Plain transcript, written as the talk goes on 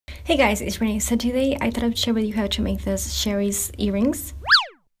Hey guys, it's Renee. So today I thought I'd share with you how to make this Sherry's earrings.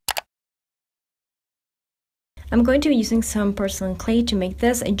 I'm going to be using some porcelain clay to make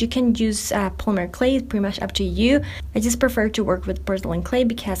this, and you can use polymer clay, it's pretty much up to you. I just prefer to work with porcelain clay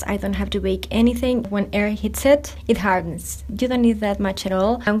because I don't have to bake anything. When air hits it, it hardens. You don't need that much at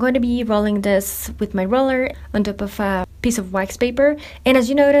all. I'm going to be rolling this with my roller on top of a piece of wax paper, and as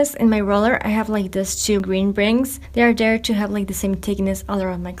you notice in my roller I have like these two green rings. They are there to have like the same thickness all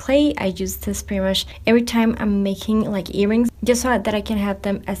around my clay. I use this pretty much every time I'm making like earrings, just so that I can have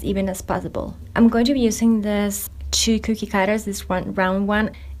them as even as possible. I'm going to be using this two cookie cutters, this one round one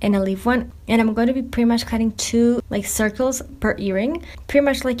and a leaf one, and I'm going to be pretty much cutting two like circles per earring, pretty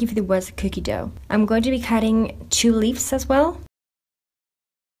much like if it was a cookie dough. I'm going to be cutting two leaves as well.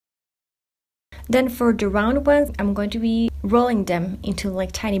 Then for the round ones, I'm going to be rolling them into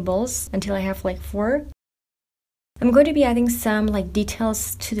like tiny balls until I have like 4. I'm going to be adding some like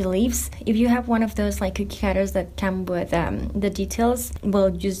details to the leaves. If you have one of those like cookie cutters that come with the details,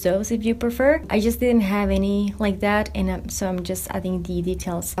 well, use those if you prefer. I just didn't have any like that, and so I'm just adding the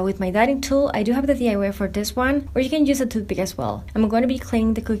details. With my dotting tool, I do have the DIY for this one, or you can use a toothpick as well. I'm going to be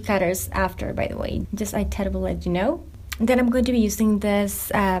cleaning the cookie cutters after, by the way. Just I thought I will let you know. Then I'm going to be using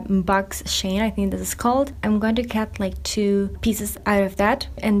this box chain, I think this is called. I'm going to cut like 2 pieces out of that,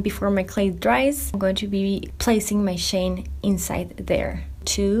 and before my clay dries, I'm going to be placing my chain inside there.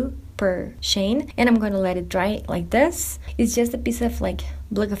 2 per chain, and I'm going to let it dry like this. It's just a piece of like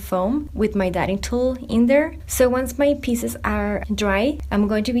block of foam with my dotting tool in there. So once my pieces are dry, I'm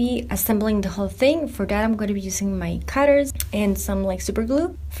going to be assembling the whole thing. For that, I'm going to be using my cutters and some like super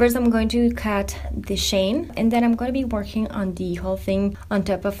glue. First, I'm going to cut the chain, and then I'm going to be working on the whole thing on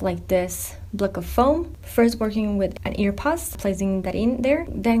top of like this block of foam. First working with an ear pass, placing that in there,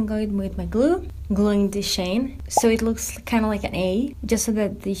 then going with my glue, gluing the chain so it looks kind of like an A, just so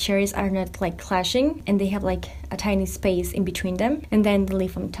that the cherries are not like clashing and they have like a tiny space in between them, and then the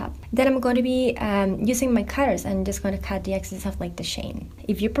leaf on top. Then I'm going to be using my cutters and just going to cut the excess of like the chain.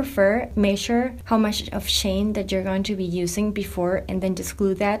 If you prefer, measure how much of chain that you're going to be using before and then just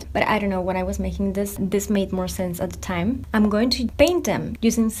glue that. But I don't know, when I was making this made more sense at the time. I'm going to paint them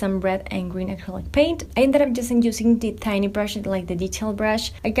using some red and green acrylic paint. I ended up just using the tiny brush, like the detail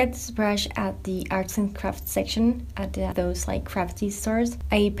brush. I got this brush at the arts and crafts section at those like crafty stores.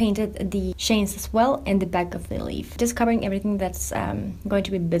 I painted the chains as well and the back of the leaf, just covering everything that's going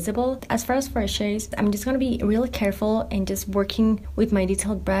to be visible. As far as for cherries, I'm just going to be really careful and just working with my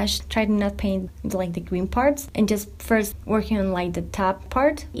detailed brush, try to not paint like the green parts, and just first working on like the top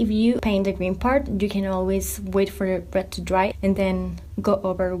part. If you paint the green part, you can always wait for the red to dry and then go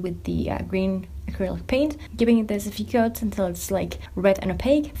over with the green acrylic paint, giving it this a few coats until it's like red and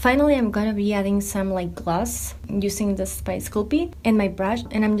opaque. Finally, I'm gonna be adding some like gloss using this by Sculpey and my brush,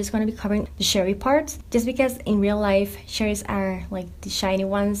 and I'm just gonna be covering the cherry parts, just because in real life cherries are like the shiny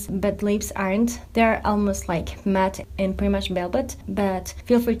ones, but leaves aren't. They're almost like matte and pretty much velvet, but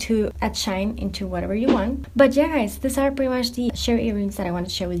feel free to add shine into whatever you want. But yeah guys, these are pretty much the cherry earrings that I want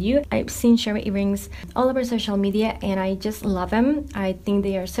to share with you. I've seen cherry earrings all over social media and I just love them. I think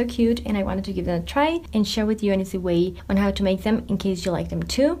they are so cute and I wanted to give them a try and share with you an easy way on how to make them in case you like them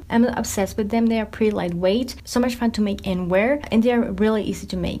too. I'm obsessed with them. They are pretty lightweight, so much fun to make and wear, and they are really easy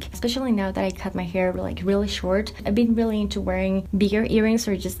to make, especially now that I cut my hair like really short. I've been really into wearing bigger earrings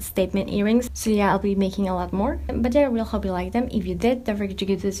or just statement earrings, so yeah, I'll be making a lot more. But yeah, I really hope you like them. If you did, don't forget to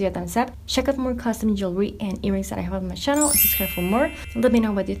give this video a thumbs up. Check out more custom jewelry and earrings that I have on my channel and subscribe for more. Let me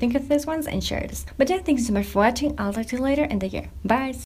know what you think of these ones and share this. But yeah, thank you so much for watching. I'll talk to you later and take care. Bye!